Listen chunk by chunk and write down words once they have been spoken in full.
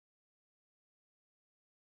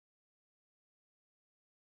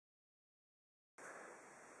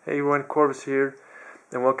Hey everyone, Corvus here,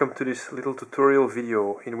 and welcome to this little tutorial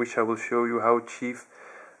video in which I will show you how to achieve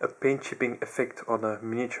a paint chipping effect on a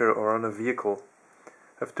miniature or on a vehicle. I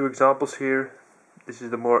have two examples here. This is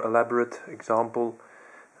the more elaborate example,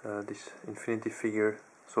 this infinity figure.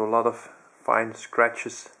 So a lot of fine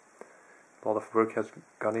scratches, a lot of work has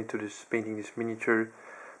gone into this painting this miniature.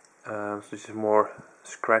 So this is more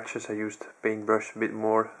scratches. I used paintbrush a bit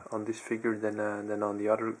more on this figure than on the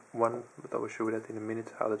other one, but I will show you that in a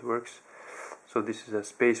minute how that works. So this is a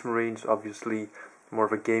Space Marines, obviously more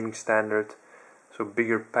of a gaming standard. So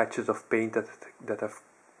bigger patches of paint that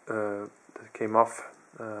came off,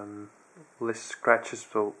 less scratches,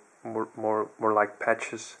 so more like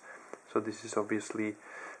patches. So this is obviously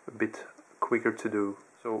a bit quicker to do.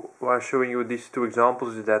 So why I'm showing you these two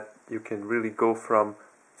examples is that you can really go from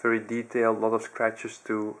very detailed, lot of scratches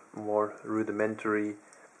to more rudimentary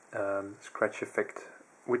scratch effect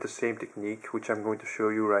with the same technique, which I'm going to show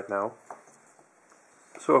you right now.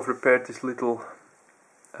 So I've prepared this little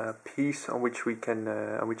piece on which I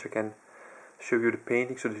can show you the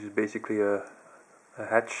painting. So this is basically a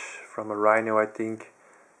hatch from a rhino, I think.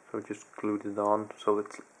 So just glued it on. So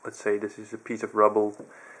let's say this is a piece of rubble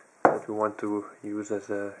that we want to use as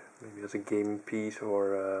maybe as a gaming piece,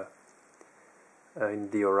 or in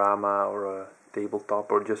diorama, or a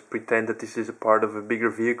tabletop, or just pretend that this is a part of a bigger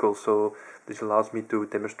vehicle. So this allows me to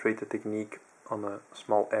demonstrate the technique on a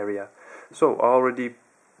small area. So I already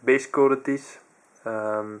base coated this.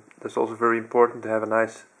 That's also very important to have a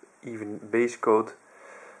nice even base coat.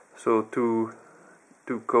 So two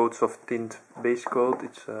coats of tint base coat.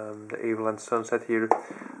 It's the Avalanche Sunset here.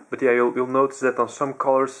 But yeah, you'll notice that on some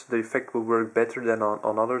colors the effect will work better than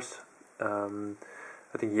on others.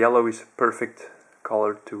 I think yellow is a perfect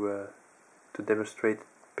color to demonstrate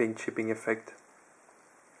paint chipping effect.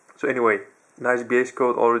 So anyway, nice base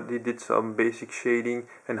coat. Already did some basic shading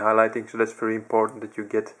and highlighting, so that's very important that you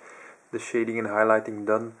get the shading and highlighting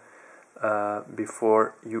done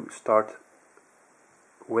before you start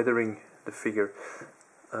weathering the figure.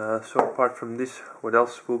 So apart from this, what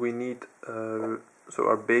else will we need? So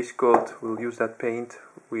our base coat, we'll use that paint.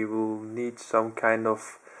 We will need some kind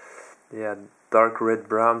of dark red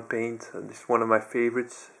brown paint. This is one of my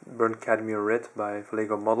favorites, Burnt Cadmium Red by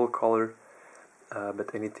Lego Model Color.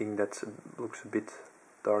 But anything that looks a bit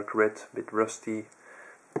dark red, a bit rusty,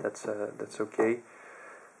 that's okay.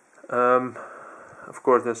 Of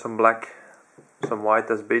course, there's some black, some white.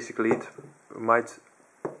 That's basically it. We might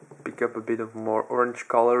pick up a bit of more orange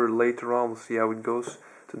color later on. We'll see how it goes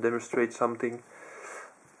to demonstrate something.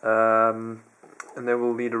 And then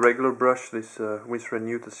we'll need a regular brush, this Winsor &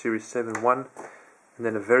 Newton Series 7-1, and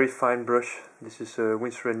then a very fine brush. This is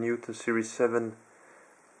Winsor & Newton Series 7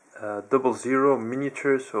 00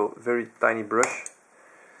 miniature, so very tiny brush.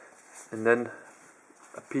 And then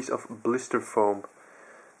a piece of blister foam.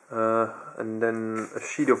 And then a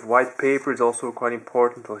sheet of white paper is also quite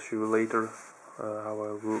important. I'll show you later how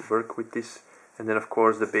I will work with this. And then of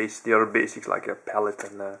course the other basics like a palette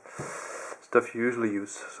and stuff you usually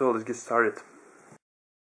use. So let's get started.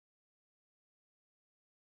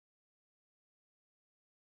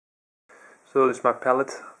 So this is my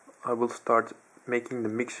palette. I will start making the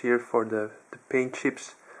mix here for the paint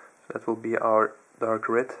chips. So that will be our dark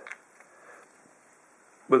red.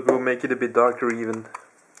 But we'll make it a bit darker even.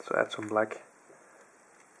 So add some black.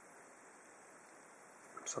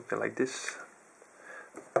 Something like this.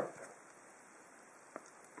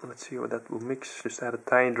 Let's see what that will mix. Just add a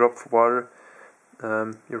tiny drop of water.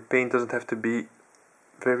 Your paint doesn't have to be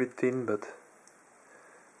very thin, but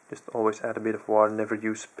just always add a bit of water. Never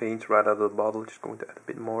use paint right out of the bottle. Just going to add a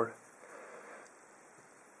bit more.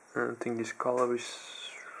 I think this color is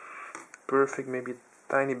perfect. Maybe a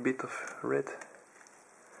tiny bit of red.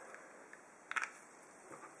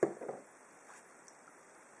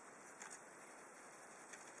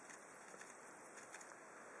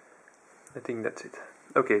 I think that's it.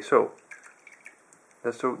 Okay, so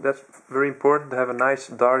that's very important to have a nice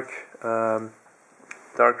dark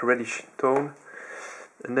reddish tone.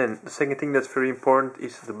 And then the second thing that's very important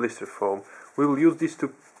is the blister foam. We will use this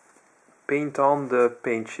to paint on the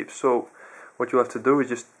paint chips. So what you have to do is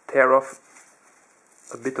just tear off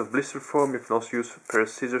a bit of blister foam. You can also use a pair of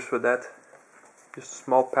scissors for that. Just a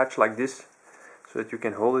small patch like this, so that you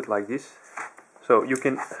can hold it like this. So you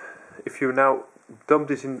can, if you now dunk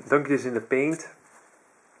this in the paint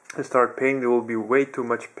and start painting, there will be way too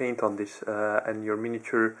much paint on this, and your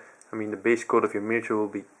miniature, the base coat of your miniature will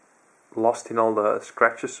be lost in all the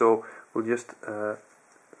scratches. So we'll just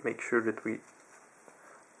make sure that we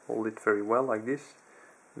hold it very well like this,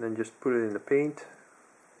 and then just put it in the paint,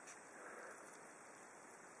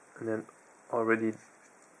 and then already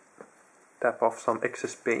tap off some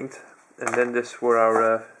excess paint, and then this is where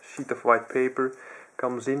our sheet of white paper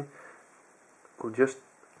comes in. We'll just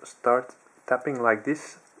start tapping like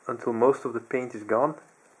this until most of the paint is gone.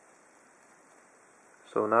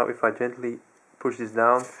 So now if I gently push this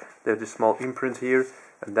down, there's a small imprint here,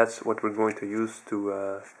 and that's what we're going to use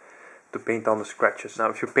to paint on the scratches. Now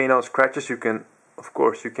if you paint on scratches, you can, of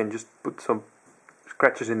course, you can just put some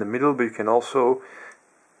scratches in the middle, but you can also,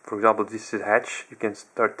 for example, this is a hatch, you can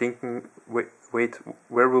start thinking, wait,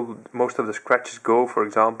 where will most of the scratches go? For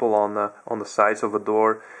example, on the sides of a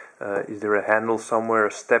door, is there a handle somewhere,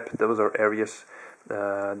 a step? Those are areas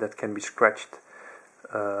that can be scratched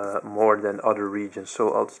more than other regions.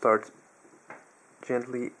 So I'll start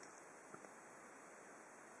gently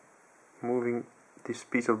moving this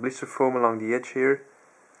piece of blister foam along the edge here,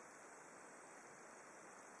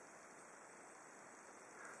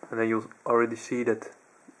 and then you'll already see that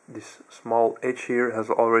this small edge here has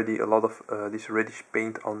already a lot of this reddish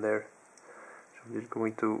paint on there. So I'm just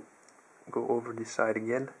going to go over this side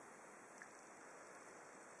again,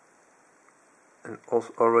 and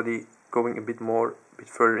also already going a bit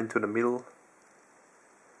further into the middle.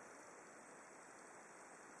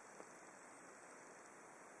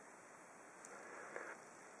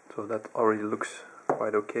 So that already looks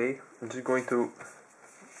quite okay. I'm just going to,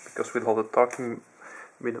 because with all the talking,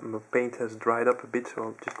 my paint has dried up a bit, so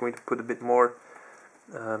I'm just going to put a bit more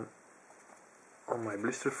on my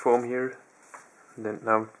blister foam here. And then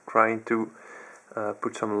now I'm trying to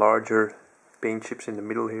put some larger paint chips in the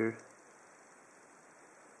middle here.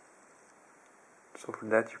 So for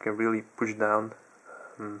that you can really push down,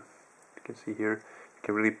 you can see here, you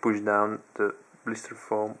can really push down the blister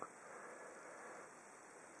foam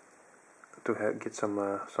to get some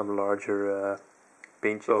larger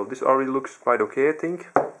paint. So this already looks quite okay, I think.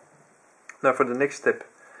 Now for the next step,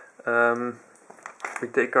 we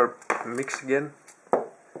take our mix again,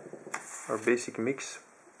 our basic mix.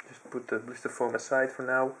 Just put the blister foam aside for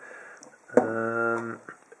now,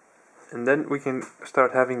 and then we can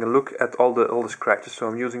start having a look at all the scratches. So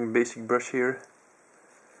I'm using a basic brush here,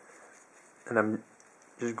 and I'm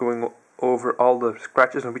just going over all the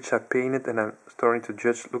scratches on which I painted, and I'm starting to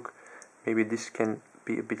judge. Look, maybe this can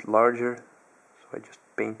be a bit larger, so I just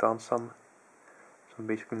paint on some. So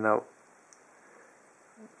basically now,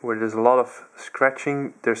 where there's a lot of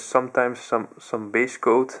scratching, there's sometimes some base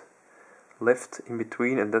coat left in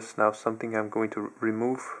between, and that's now something I'm going to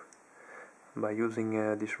remove by using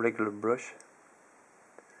this regular brush.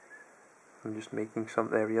 I'm just making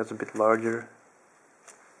some areas a bit larger.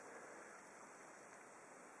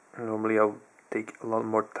 Normally I'll take a lot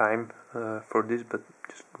more time for this, but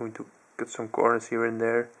just going to cut some corners here and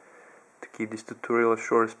there to keep this tutorial as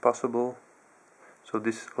short as possible. So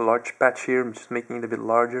this large patch here, I'm just making it a bit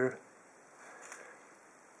larger.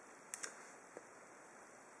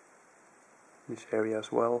 This area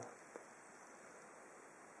as well.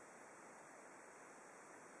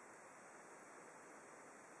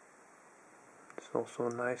 It's also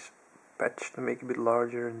a nice patch to make a bit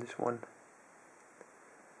larger in this one.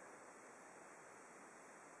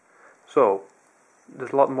 So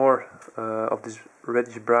there's a lot more of this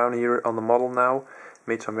reddish brown here on the model now.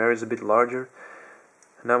 Made some areas a bit larger.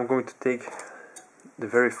 And now I'm going to take the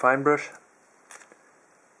very fine brush,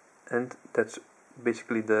 and that's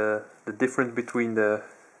basically the difference between the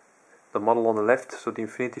model on the left, so the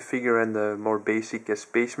infinity figure, and the more basic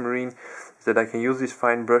Space Marine, is that I can use this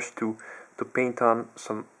fine brush to paint on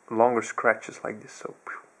some longer scratches like this. So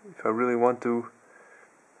if I really want to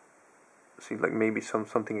see, like maybe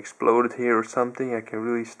something exploded here or something, I can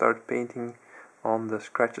really start painting on the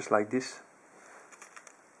scratches like this,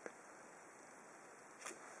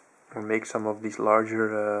 or make some of these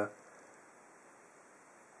larger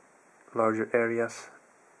areas,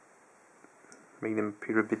 make them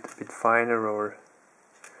appear a bit finer, or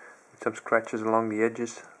with some scratches along the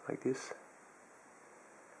edges like this.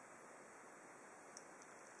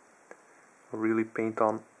 I'll really paint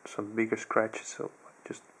on some bigger scratches, so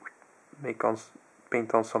just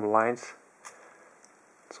paint on some lines.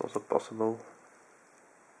 It's also possible.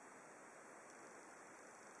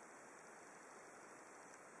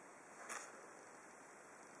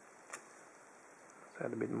 Let's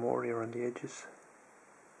add a bit more here on the edges.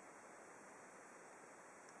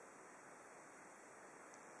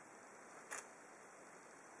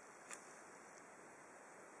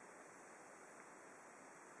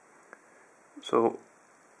 So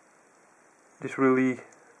this really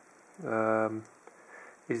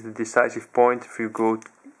is the decisive point if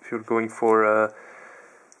you're going for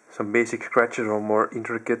some basic scratches or more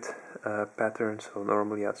intricate patterns. So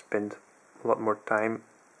normally I'd spend a lot more time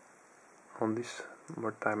on this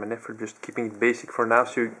more time and effort, just keeping it basic for now.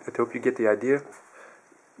 So I hope you get the idea.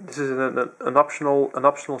 This is an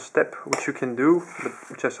optional step which you can do, but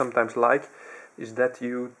which I sometimes like, is that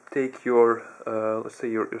you take your let's say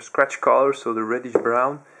your scratch color, so the reddish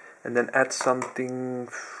brown, and then add something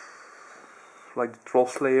like the Troll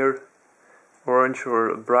Slayer orange or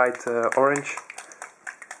a bright orange,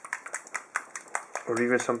 or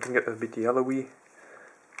even something a bit yellowy.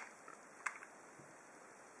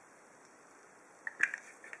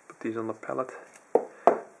 Put these on the palette.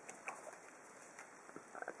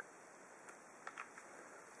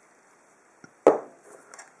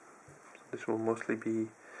 This will mostly be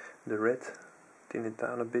the red. Thin it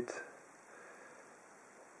down a bit.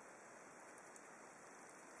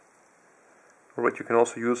 Or what you can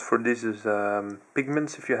also use for this is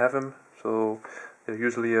pigments, if you have them. So there are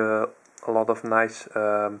usually a lot of nice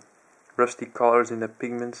rusty colors in the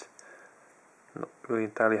pigments. I'm not really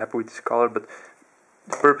entirely happy with this color, but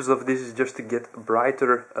the purpose of this is just to get a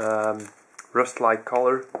brighter rust-like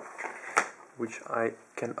color, which I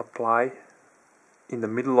can apply in the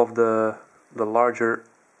middle of the larger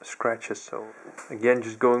scratches. So again,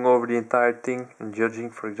 just going over the entire thing and judging.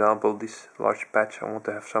 For example, this large patch, I want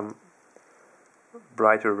to have some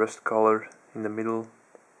brighter rust color in the middle.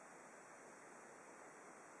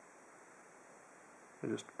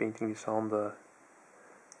 I'm just painting this on the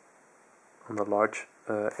large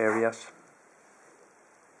areas.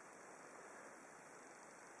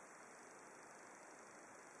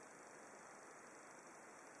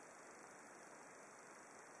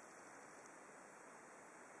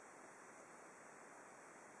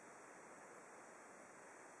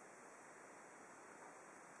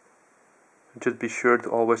 Just be sure to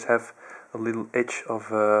always have a little edge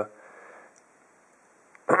of our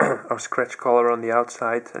scratch color on the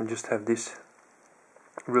outside, and just have this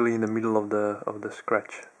really in the middle of the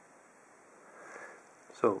scratch.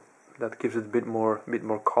 So that gives it a bit more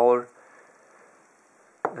color.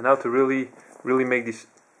 And now to really make this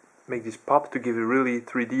pop, to give a really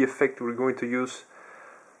 3D effect, we're going to use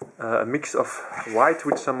a mix of white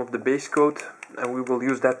with some of the base coat, and we will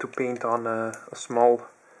use that to paint on a small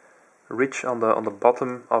ridge on the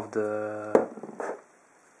bottom of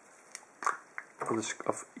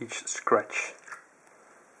each scratch.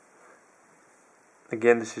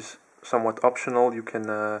 Again, this is somewhat optional. You can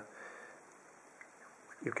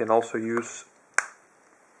also use,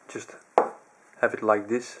 just have it like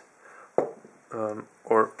this,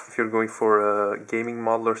 or if you're going for a gaming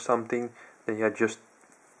model or something, then you just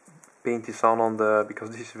paint this on the, because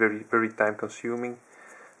this is very time consuming.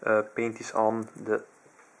 Paint this on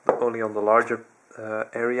only on the larger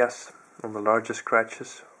areas, on the larger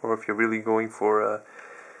scratches. Or if you're really going for a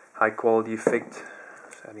high quality effect,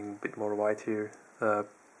 just adding a bit more white here.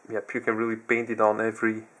 Yep, you can really paint it on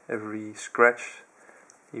every scratch,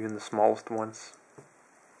 even the smallest ones.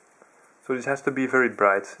 So this has to be very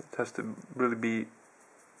bright. It has to really be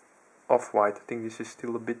off-white. I think this is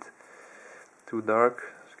still a bit too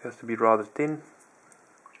dark. It has to be rather thin,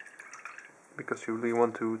 because you really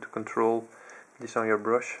want to control this on your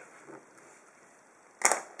brush.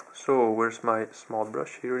 So where's my small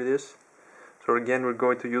brush? Here it is. So again, we're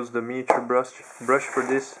going to use the miniature brush for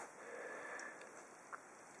this,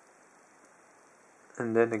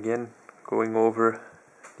 and then again going over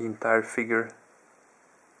the entire figure,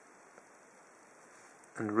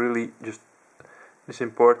 and really just, this is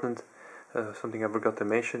important, something I forgot to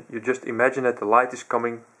mention. You just imagine that the light is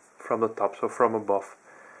coming from the top, so from above.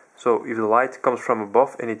 So if the light comes from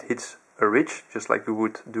above and it hits a ridge, just like we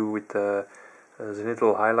would do with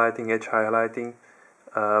zenithal highlighting, edge highlighting,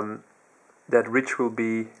 that ridge will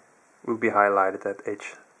be highlighted, that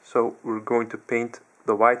edge. So we're going to paint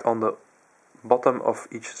the white on the bottom of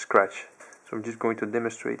each scratch. So I'm just going to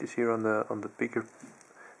demonstrate this here on the bigger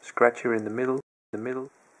scratch here in the middle.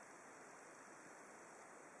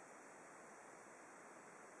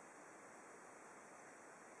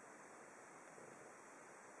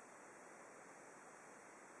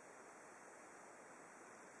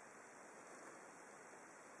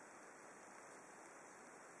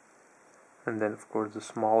 And then of course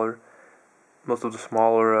most of the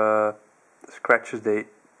smaller scratches, they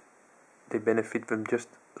benefit from just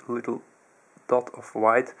a little dot of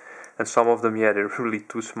white, and some of them, yeah, they're really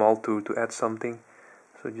too small to add something,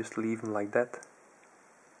 so just leave them like that.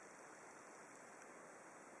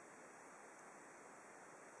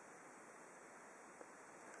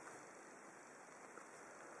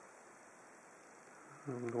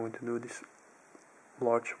 I'm going to do this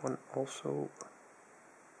large one also.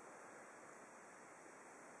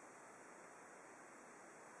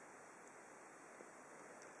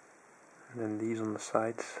 And then these on the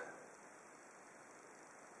sides.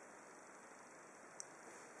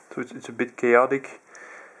 So it's a bit chaotic,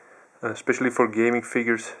 especially for gaming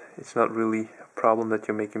figures. It's not really a problem that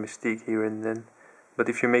you make a mistake here and then, but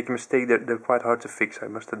if you make a mistake, they're quite hard to fix, I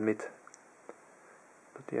must admit.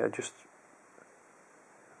 But yeah, just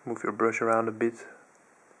move your brush around a bit.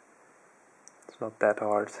 It's not that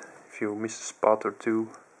hard. If you miss a spot or two,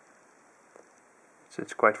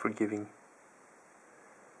 it's quite forgiving.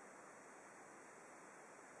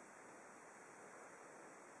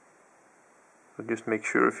 So just make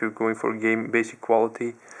sure, if you're going for gaming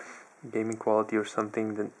quality or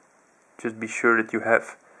something, then just be sure that you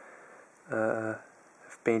have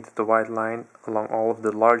painted the white line along all of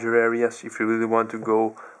the larger areas. If you really want to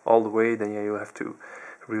go all the way, then yeah, you have to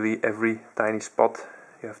really, every tiny spot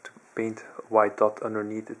you have to paint a white dot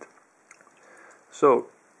underneath it. So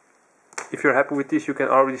if you're happy with this, you can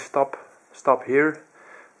already stop here.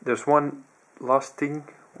 There's one last thing,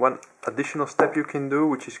 one additional step you can do,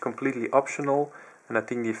 which is completely optional, and I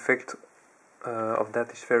think the effect of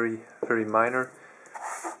that is very, very minor.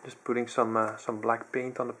 Just putting some black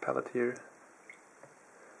paint on the palette here,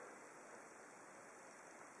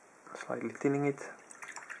 slightly thinning it,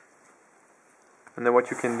 and then what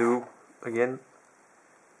you can do, again,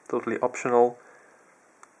 totally optional,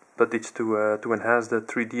 but it's to enhance the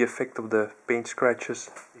 3D effect of the paint scratches,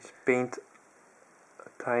 is paint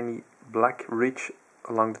a tiny black ridge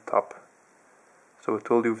along the top. So I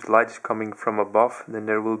told you, if the light is coming from above, then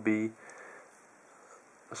there will be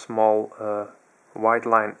a small white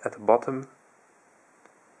line at the bottom.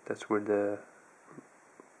 That's where the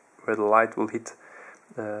light will hit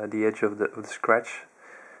the edge of the scratch.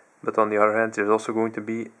 But on the other hand, there's also going to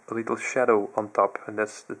be a little shadow on top, and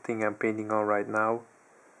that's the thing I'm painting on right now.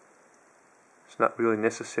 It's not really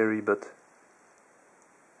necessary, but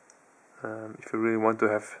if you really want to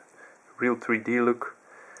have a real 3D look,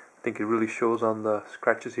 I think it really shows on the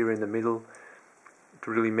scratches here in the middle. It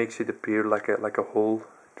really makes it appear like a whole.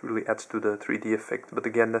 It really adds to the 3D effect, but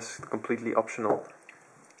again, that's completely optional.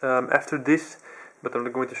 After this, but I'm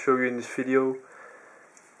not going to show you in this video,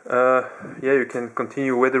 yeah, you can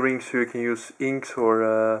continue weathering, so you can use inks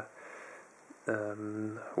or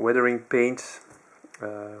weathering paints,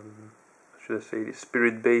 should I say, the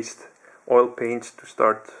spirit-based oil paints, to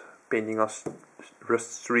start painting us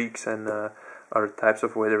rust streaks and other types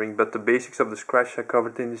of weathering. But the basics of the scratch I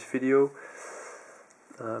covered in this video.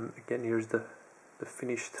 Again, here's the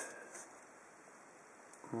finished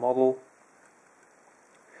model.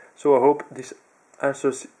 So I hope this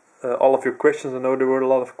answers all of your questions. I know there were a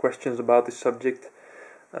lot of questions about this subject.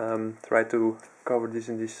 Try to cover this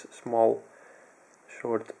in this small,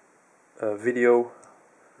 short video.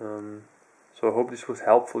 So I hope this was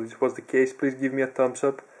helpful. If this was the case, please give me a thumbs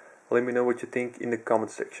up. Let me know what you think in the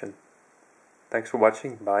comment section. Thanks for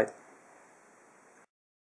watching. Bye.